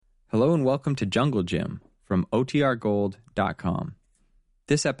Hello and welcome to Jungle Gym from OTRGold.com.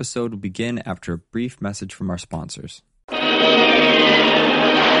 This episode will begin after a brief message from our sponsors.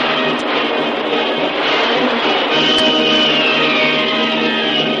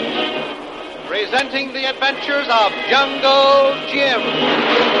 Presenting the adventures of Jungle Jim.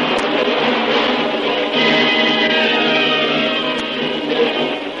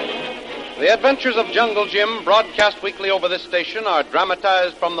 The Adventures of Jungle Jim, broadcast weekly over this station, are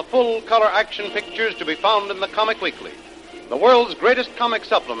dramatized from the full-color action pictures to be found in the Comic Weekly, the world's greatest comic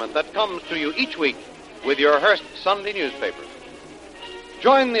supplement that comes to you each week with your Hearst Sunday newspaper.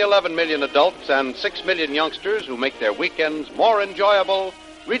 Join the 11 million adults and 6 million youngsters who make their weekends more enjoyable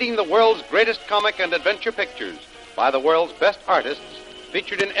reading the world's greatest comic and adventure pictures by the world's best artists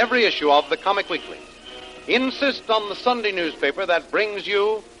featured in every issue of the Comic Weekly. Insist on the Sunday newspaper that brings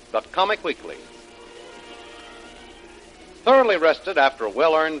you the Comic Weekly. Thoroughly rested after a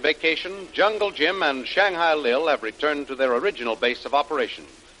well-earned vacation, Jungle Jim and Shanghai Lil have returned to their original base of operations,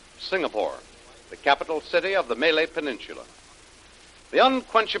 Singapore, the capital city of the Malay Peninsula. The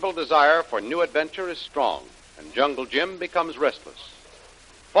unquenchable desire for new adventure is strong, and Jungle Jim becomes restless.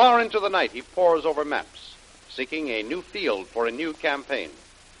 Far into the night, he pores over maps, seeking a new field for a new campaign.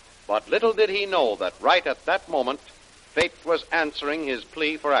 But little did he know that right at that moment, fate was answering his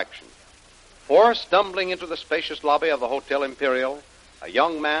plea for action. For, stumbling into the spacious lobby of the Hotel Imperial, a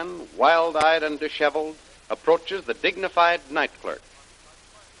young man, wild-eyed and disheveled, approaches the dignified night clerk.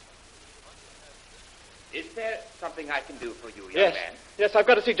 Is there something I can do for you, young man? Yes, I've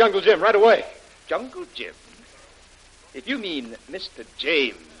got to see Jungle Jim right away. Jungle Jim? If you mean Mr.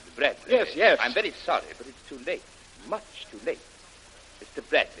 James Bradley... Yes. I'm very sorry, but it's too late. Much too late. Mr.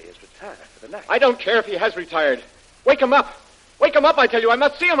 Bradley is retired for the night. I don't care if he has retired. Wake him up. Wake him up, I tell you. I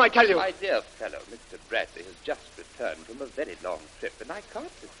must see him, I tell you. My dear fellow, Mr. Bradley has just returned from a very long trip, and I can't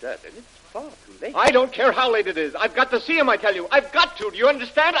disturb him. It's far too late. I don't care how late it is. I've got to see him, I tell you. I've got to. Do you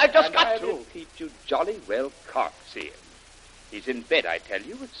understand? I've just got to. I repeat, you jolly well can't see him. He's in bed, I tell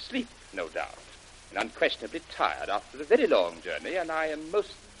you, asleep, no doubt, and unquestionably tired after a very long journey, and I am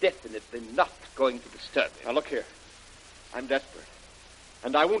most definitely not going to disturb him. Now, look here. I'm desperate,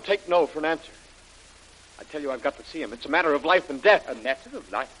 and I won't take no for an answer. I tell you, I've got to see him. It's a matter of life and death. A matter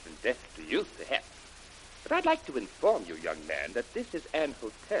of life and death to you, perhaps. But I'd like to inform you, young man, that this is an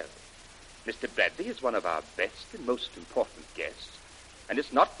hotel. Mr. Bradley is one of our best and most important guests, and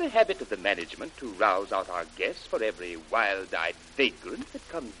it's not the habit of the management to rouse out our guests for every wild-eyed vagrant that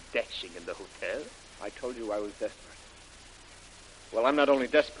comes dashing in the hotel. I told you I was desperate. Well, I'm not only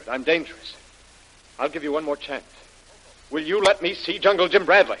desperate, I'm dangerous. I'll give you one more chance. Will you let me see Jungle Jim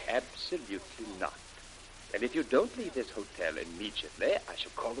Bradley? Absolutely not. And if you don't leave this hotel immediately, I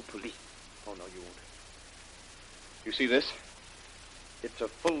shall call the police. Oh, no, you won't. You see this? It's a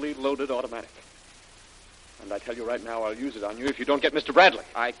fully loaded automatic. And I tell you right now, I'll use it on you if you don't get Mr. Bradley.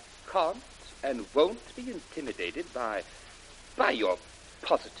 I can't and won't be intimidated by your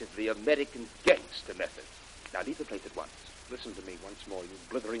positively American gangster methods. Now, leave the place at once. Listen to me once more, you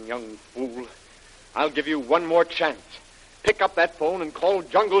blithering young fool. I'll give you one more chance. Pick up that phone and call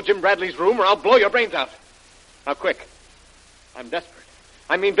Jungle Jim Bradley's room, or I'll blow your brains out. Now, quick. I'm desperate.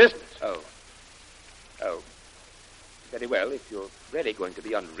 I mean business. Oh. Very well. If you're really going to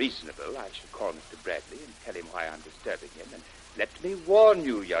be unreasonable, I shall call Mr. Bradley and tell him why I'm disturbing him. And let me warn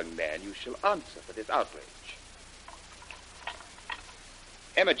you, young man, you shall answer for this outrage.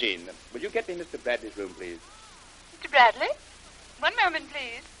 Emma Jean, will you get me Mr. Bradley's room, please? Mr. Bradley? One moment,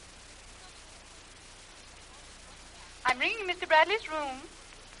 please. I'm ringing Mr. Bradley's room.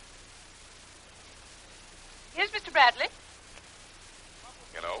 Here's Mr. Bradley.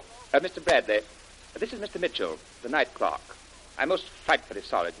 Hello? Mr. Bradley, this is Mr. Mitchell, the night clerk. I'm most frightfully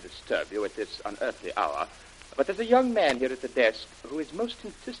sorry to disturb you at this unearthly hour, but there's a young man here at the desk who is most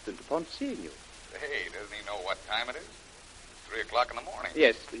insistent upon seeing you. Hey, doesn't he know what time it is? 3 o'clock in the morning.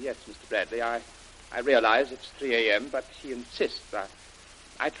 Yes, Mr. Bradley. I realize it's 3 a.m., but he insists.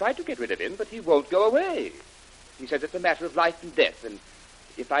 I tried to get rid of him, but he won't go away. He says it's a matter of life and death, and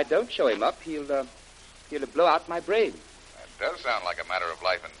if I don't show him up, he'll blow out my brains. That does sound like a matter of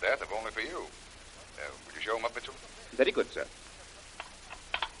life and death, if only for you. Would you show him up, Mitchell? Very good, sir.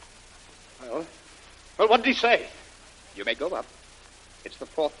 Well, what did he say? You may go up. It's the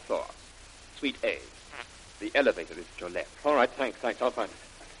 4th floor, Suite A. The elevator is at your left. All right, thanks. I'll find it.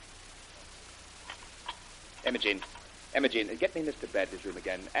 Emma Jean, get me Mr. Bradley's room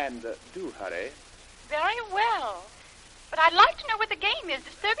again, and do hurry. Very well. But I'd like to know what the game is,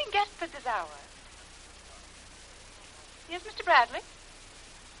 disturbing guests at this hour. Here's Mr. Bradley.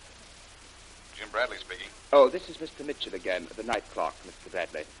 Jim Bradley speaking. Oh, this is Mr. Mitchell again, the night clerk, Mr.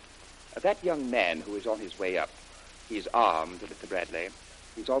 Bradley. That young man who is on his way up, he's armed, Mr. Bradley.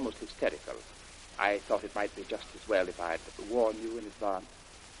 He's almost hysterical. I thought it might be just as well if I'd warn you in advance.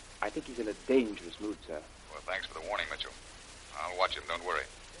 I think he's in a dangerous mood, sir. Well, thanks for the warning, Mitchell. I'll watch him, don't worry.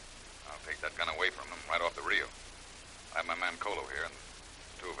 I'll take that gun away from him right off the reel. I have my man Colo here, and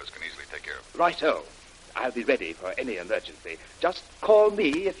the two of us can easily take care of it. Righto. I'll be ready for any emergency. Just call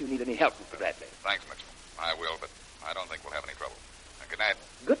me if you need any help, Mr. Bradley. Thanks, Mitchell. I will, but I don't think we'll have any trouble. And good night.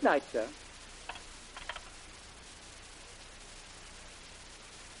 Good night, sir.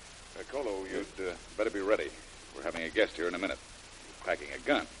 Colo, you'd better be ready. We're having a guest here in a minute. He's packing a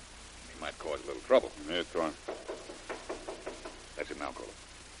gun. He might cause a little trouble. Yes, Tuan. That's it now, Colo.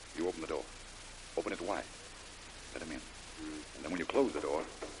 You open the door. Open it wide. Let him in. And then when you close the door,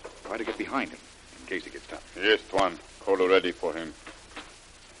 try to get behind him in case he gets tough. Yes, Tuan. Colo ready for him.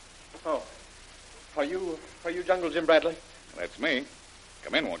 Oh. Are you Jungle Jim Bradley? That's me.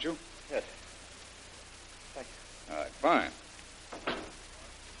 Come in, won't you? Yes. Thank you. All right, fine.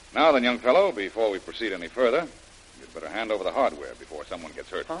 Now then, young fellow, before we proceed any further, you'd better hand over the hardware before someone gets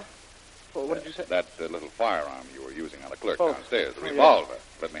hurt. Huh? Well, what did you say? That little firearm you were using on the clerk Oh. downstairs, the Oh, revolver.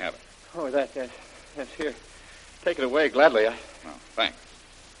 Let me have it. Oh, that's here. Take it away gladly. Oh, thanks.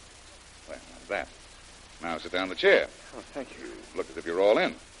 Well, that's that. Now sit down in the chair. Oh, thank you. You look as if you're all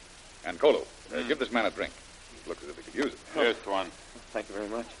in. And Colo, give this man a drink. He looks as if he could use it. Yes, Tuan. Thank you very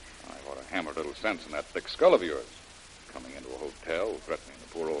much. I ought to hammer a little sense in that thick skull of yours. Coming into a hotel, threatening the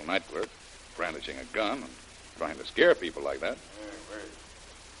poor old night clerk, brandishing a gun, and trying to scare people like that.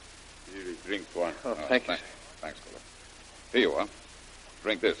 Here is drink, Tuan. Oh, thank you. Thanks, Colo. Here you are.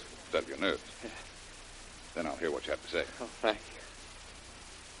 Drink this to settle your nerves. Yeah. Then I'll hear what you have to say. Oh, thank you.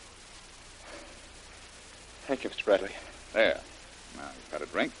 Thank you, Mr. Bradley. There. Now you've had a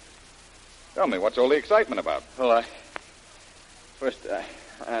drink. Tell me, what's all the excitement about? Well, First,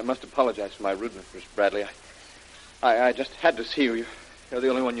 I must apologize for my rudeness, Mr. Bradley. I just had to see you. You're the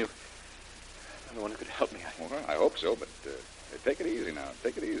only one who could help me. Well, I hope so, but take it easy now.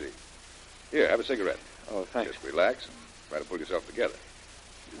 Take it easy. Here, have a cigarette. Oh, thanks. Just relax and try to pull yourself together.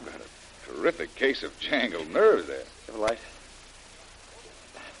 You've got a terrific case of jangled nerves there. Have a light?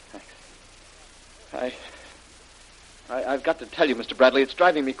 Thanks. I've got to tell you, Mr. Bradley, it's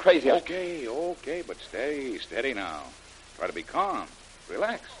driving me crazy. Okay, but steady now. Try to be calm.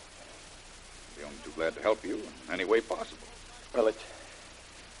 Relax. I'll be only too glad to help you in any way possible. Well, it's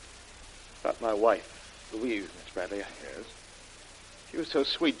about my wife, Louise, Mr. Bradley. Yes? She was so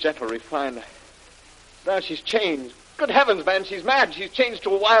sweet, gentle, refined. Now she's changed. Good heavens, man, she's mad. She's changed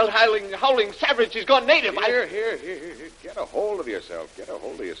to a wild, howling savage. She's gone native. Here. Get a hold of yourself.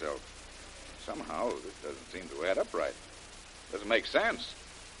 Somehow, this doesn't seem to add up right. Doesn't make sense.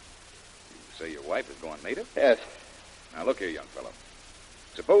 You say your wife has gone native? Yes. Now, look here, young fellow.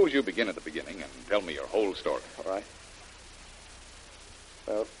 Suppose you begin at the beginning and tell me your whole story. All right.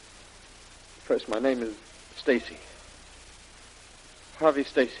 Well, first, my name is Stacy. Harvey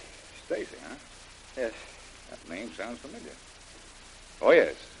Stacy. Stacy, huh? Yes. That name sounds familiar. Oh,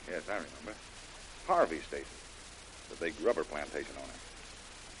 yes, I remember. Harvey Stacy, the big rubber plantation owner.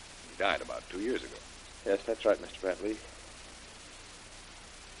 He died about 2 years ago. Yes, that's right, Mr. Bradley.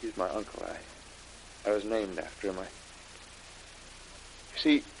 He's my uncle. I was named after him. You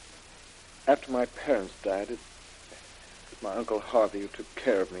see, after my parents died, it was my Uncle Harvey who took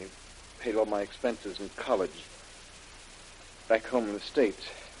care of me, paid all my expenses in college, back home in the States.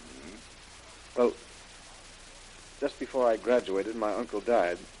 Mm-hmm. Well, just before I graduated, my uncle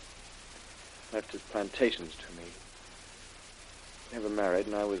died, left his plantations to me. Never married,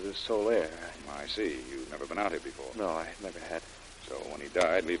 and I was his sole heir. I see. You've never been out here before. No, I never had. So when he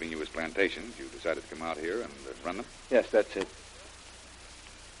died, leaving you his plantations, you decided to come out here and run them? Yes, that's it.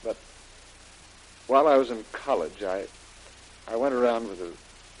 But while I was in college, I went around with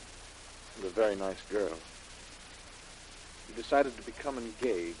a very nice girl. We decided to become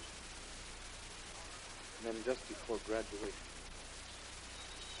engaged. And then just before graduation.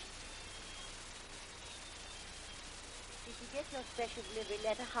 Did you get your special delivery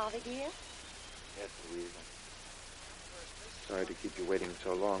letter, Harvey, dear? Yes, Louise. Sorry to keep you waiting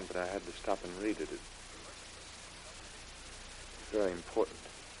so long, but I had to stop and read it. It's very important.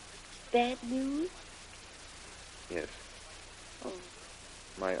 Bad news? Yes. Oh.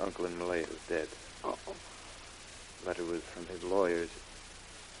 My uncle in Malaya is dead. Oh. The letter was from his lawyers.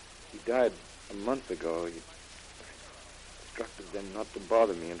 He died a month ago. He instructed them not to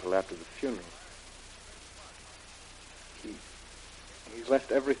bother me until after the funeral. He's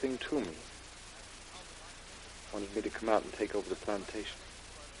left everything to me. Wanted me to come out and take over the plantation.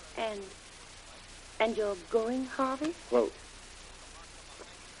 And you're going, Harvey? Well,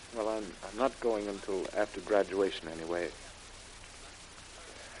 Well, I'm not going until after graduation anyway.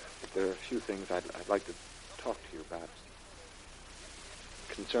 But there are a few things I'd like to talk to you about.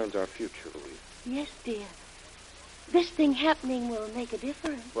 It concerns our future, Louise. Yes, dear. This thing happening will make a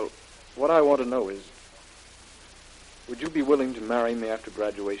difference. Well, what I want to know is, would you be willing to marry me after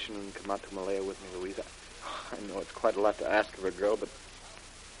graduation and come out to Malaya with me, Louise? I know it's quite a lot to ask of a girl, but,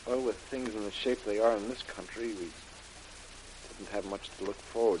 well, with things in the shape they are in this country, we didn't have much to look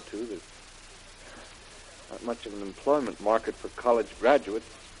forward to. There's not much of an employment market for college graduates.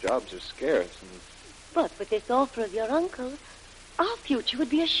 Jobs are scarce. But with this offer of your uncle, our future would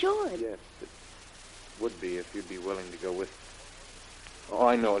be assured. Yes, it would be if you'd be willing to go with me. Oh,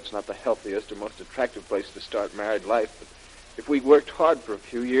 I know it's not the healthiest or most attractive place to start married life, but if we worked hard for a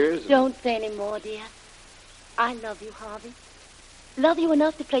few years... Don't say any more, dear. I love you, Harvey. Love you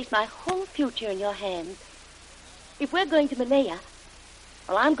enough to place my whole future in your hands. If we're going to Malaya,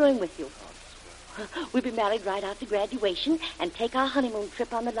 well, I'm going with you. We'll be married right after graduation and take our honeymoon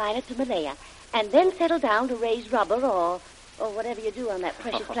trip on the liner to Malaya, and then settle down to raise rubber or whatever you do on that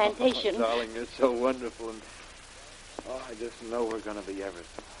precious plantation. Oh, darling, you're so wonderful, and I just know we're going to be ever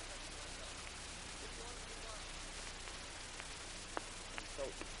so. So,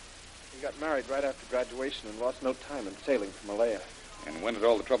 we got married right after graduation and lost no time in sailing for Malaya. And when did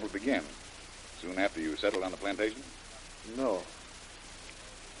all the trouble begin? Soon after you settled on the plantation? No.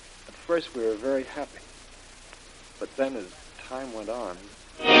 At first, we were very happy. But then, as time went on...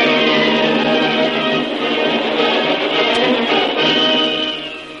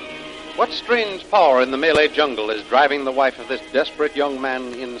 What strange power in the Malay jungle is driving the wife of this desperate young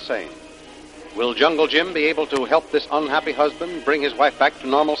man insane? Will Jungle Jim be able to help this unhappy husband bring his wife back to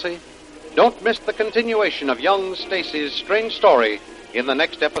normalcy? Don't miss the continuation of young Stacy's strange story in the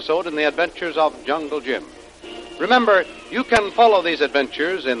next episode in the adventures of Jungle Jim. Remember, you can follow these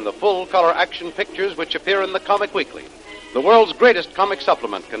adventures in the full-color action pictures which appear in the Comic Weekly, the world's greatest comic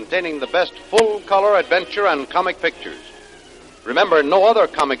supplement containing the best full-color adventure and comic pictures. Remember, no other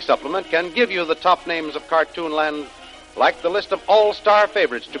comic supplement can give you the top names of Cartoonland like the list of all-star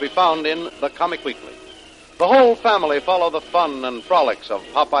favorites to be found in the Comic Weekly. The whole family follow the fun and frolics of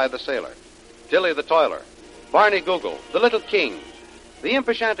Popeye the Sailor, Tilly the Toiler, Barney Google, the Little King, the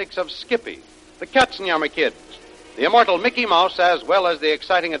impish antics of Skippy, the Katzenjammer Kids, the immortal Mickey Mouse, as well as the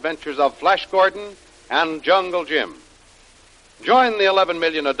exciting adventures of Flash Gordon and Jungle Jim. Join the 11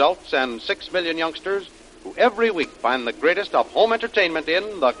 million adults and 6 million youngsters who every week find the greatest of home entertainment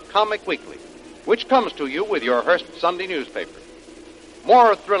in the Comic Weekly, which comes to you with your Hearst Sunday newspaper.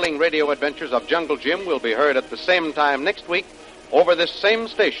 More thrilling radio adventures of Jungle Jim will be heard at the same time next week over this same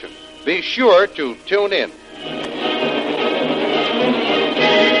station. Be sure to tune in.